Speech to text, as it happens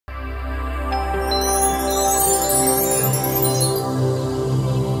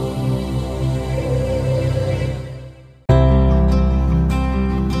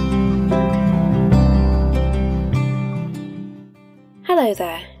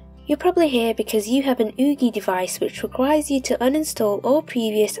You're probably here because you have an Ugee device which requires you to uninstall all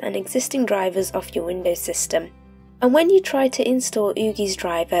previous and existing drivers off your Windows system. And when you try to install Ugee's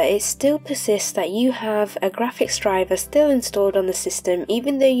driver, it still persists that you have a graphics driver still installed on the system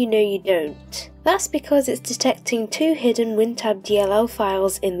even though you know you don't. That's because it's detecting two hidden WinTab DLL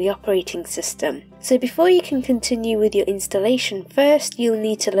files in the operating system. So before you can continue with your installation, first you'll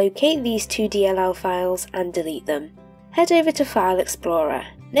need to locate these two DLL files and delete them. Head over to File Explorer.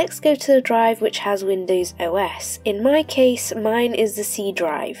 Next go to the drive which has Windows OS. In my case, mine is the C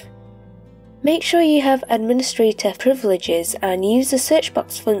drive. Make sure you have administrator privileges and use the search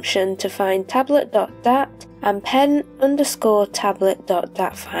box function to find tablet.dat and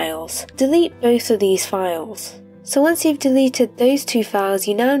pen_tablet.dat files. Delete both of these files. So once you've deleted those two files,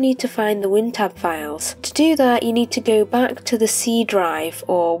 you now need to find the WinTab files. To do that, you need to go back to the C drive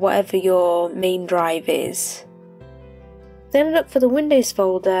or whatever your main drive is. Then look for the Windows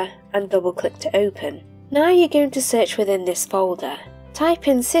folder and double click to open. Now you're going to search within this folder. Type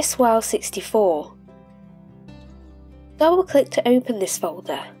in syswhile64. Double click to open this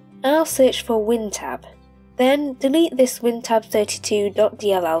folder. Now search for WinTab. Then delete this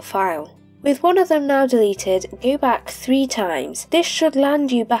wintab32.dll file. With one of them now deleted, go back 3 times. This should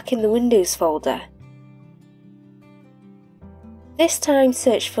land you back in the Windows folder. This time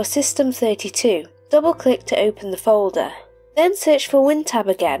search for System32. Double click to open the folder. Then search for WinTab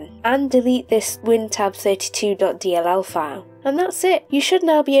again and delete this wintab32.dll file. And that's it. You should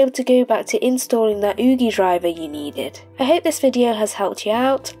now be able to go back to installing that Ugee driver you needed. I hope this video has helped you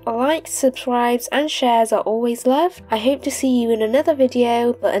out. Likes, subscribes and shares are always loved. I hope to see you in another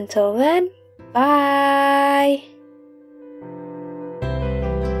video, but until then, bye!